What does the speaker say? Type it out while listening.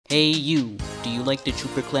Hey you, do you like the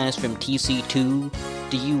trooper class from TC2?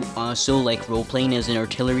 Do you also like role-playing as an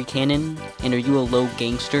artillery cannon? And are you a low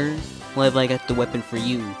gangster? Well, have I got the weapon for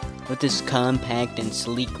you. With this compact and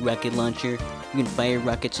sleek rocket launcher, you can fire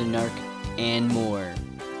rockets in arc and more.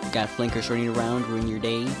 Got flankers running around, ruin your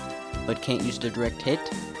day, but can't use the direct hit?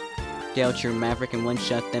 Get out your Maverick and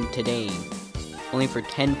one-shot them today. Only for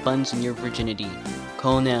 10 funds in your virginity.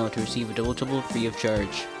 Call now to receive a double trouble free of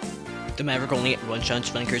charge. The Maverick only one-shots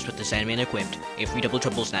flankers with the Sandman equipped. A free double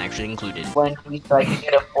trouble is not actually included. Wendy's, so I can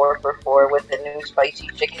get a 4 for 4 with the new spicy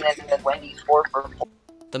chicken and the Wendy's 4 for 4.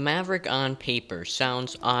 The Maverick on paper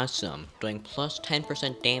sounds awesome, doing plus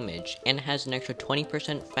 10% damage, and has an extra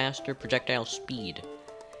 20% faster projectile speed.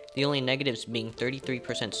 The only negatives being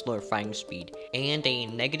 33% slower firing speed, and a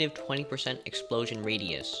negative 20% explosion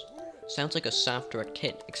radius. Sounds like a soft direct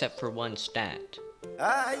hit, except for one stat.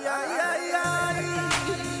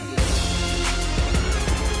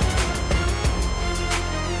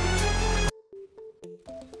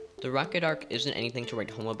 The rocket arc isn't anything to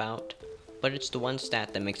write home about, but it's the one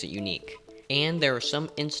stat that makes it unique. And there are some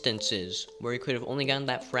instances where you could have only gotten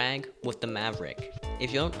that frag with the Maverick.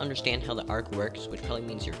 If you don't understand how the arc works, which probably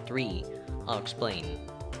means you're 3, I'll explain.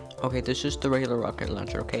 Okay, this is the regular rocket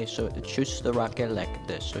launcher, okay? So it shoots the rocket like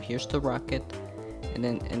this. So here's the rocket, and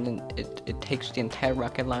then it takes the entire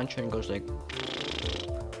rocket launcher and goes like,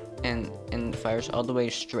 and fires all the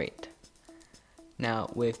way straight.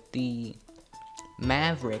 Now with the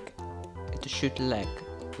Maverick, it shoots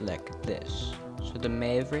like this. So the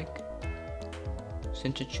Maverick,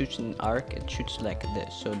 since it shoots in arc, it shoots like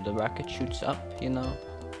this. So the rocket shoots up, you know,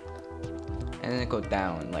 and then it goes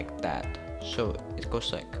down like that. So it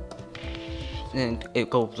goes like, and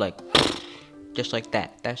it goes like, just like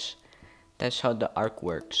that. That's how the arc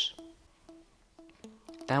works.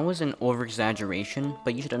 That was an over-exaggeration,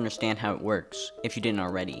 but you should understand how it works, if you didn't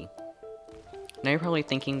already. Now you're probably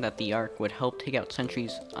thinking that the arc would help take out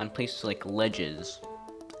sentries on places like ledges.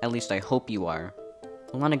 At least I hope you are.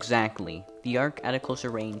 Well, not exactly. The arc at a closer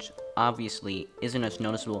range, obviously, isn't as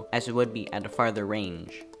noticeable as it would be at a farther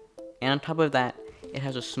range. And on top of that, it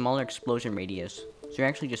has a smaller explosion radius, so you're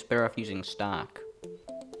actually just better off using stock.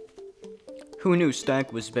 Who knew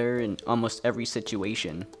stock was better in almost every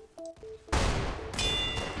situation?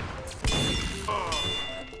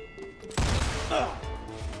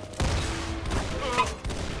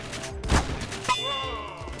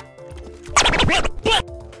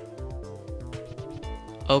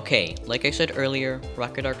 Okay, like I said earlier,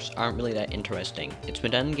 rocket arcs aren't really that interesting. It's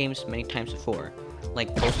been done in games many times before,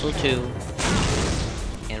 like Postal 2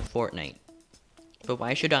 and Fortnite. But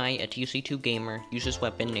why should I, a TC2 gamer, use this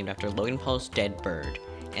weapon named after Logan Paul's dead bird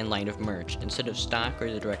and line of merch instead of stock or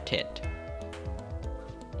the direct hit?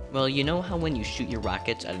 Well, you know how when you shoot your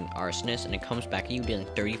rockets at an arsonist and it comes back at you dealing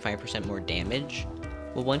 35% more damage?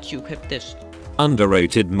 Well, once you equip this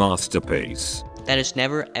underrated masterpiece, that is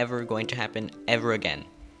never ever going to happen ever again.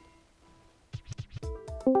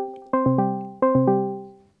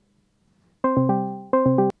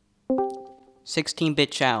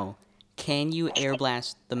 16-bit Chow, can you air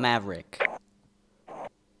blast the Maverick?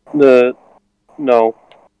 No.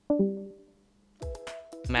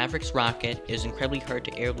 Maverick's rocket is incredibly hard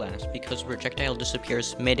to air blast because the projectile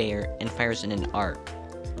disappears mid-air and fires in an arc.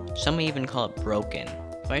 Some may even call it broken,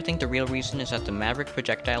 but I think the real reason is that the Maverick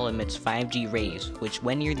projectile emits 5G rays, which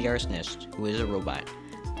when near the arsonist, who is a robot,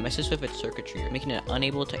 messes with its circuitry, making it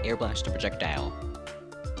unable to air blast the projectile.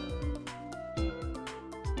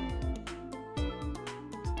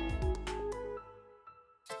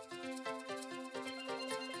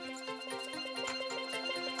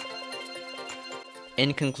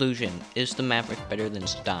 In conclusion, is the Maverick better than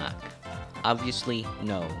stock? Obviously,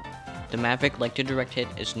 no. The Maverick, like the direct hit,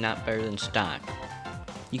 is not better than stock.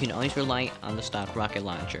 You can always rely on the stock rocket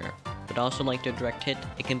launcher, but also like the direct hit,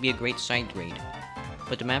 it can be a great side grade.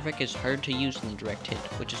 But the Maverick is harder to use than the direct hit,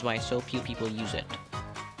 which is why so few people use it.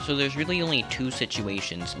 So there's really only 2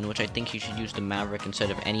 situations in which I think you should use the Maverick instead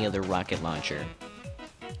of any other rocket launcher.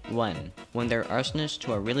 1. When there are arsonists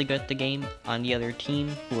who are really good at the game on the other team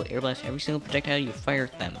who will airblast every single projectile you fire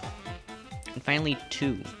at them. And finally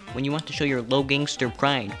 2. When you want to show your low gangster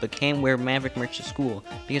pride but can't wear Maverick merch to school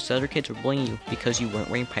because the other kids were bullying you because you weren't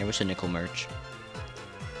wearing Pyrocynical merch.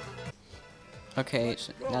 Okay,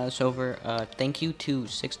 so now it's over. Thank you to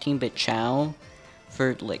 16-bit Chow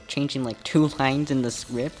for changing 2 lines in the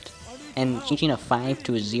script and changing a 5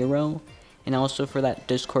 to a 0, and also for that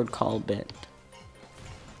Discord call bit.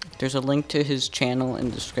 There's a link to his channel in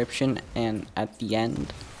the description and at the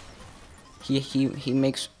end. He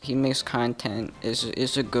makes content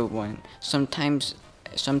is a good one. Sometimes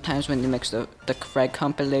sometimes when you mix the correct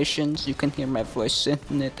compilations, you can hear my voice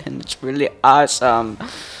in it, and it's really awesome.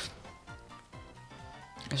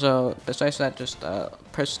 So besides that, just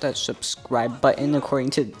press that subscribe button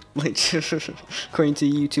according to according to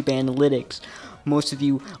YouTube analytics. Most of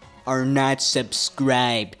you are not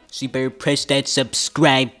subscribed, so you better press that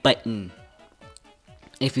subscribe button.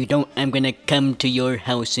 If you don't, I'm gonna come to your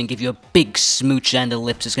house and give you a big smooch on the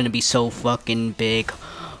lips. It's gonna be so fucking big.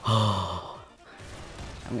 Oh,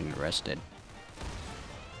 I'm getting arrested.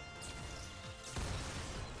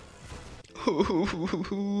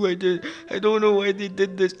 I don't know why they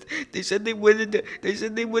did this. They said they wanted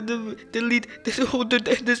to delete this whole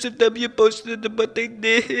NSFW posted, but they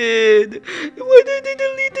did. Why did they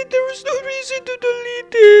delete it? There was no reason to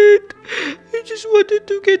delete it. I just wanted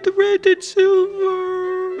to get red and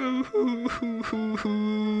silver.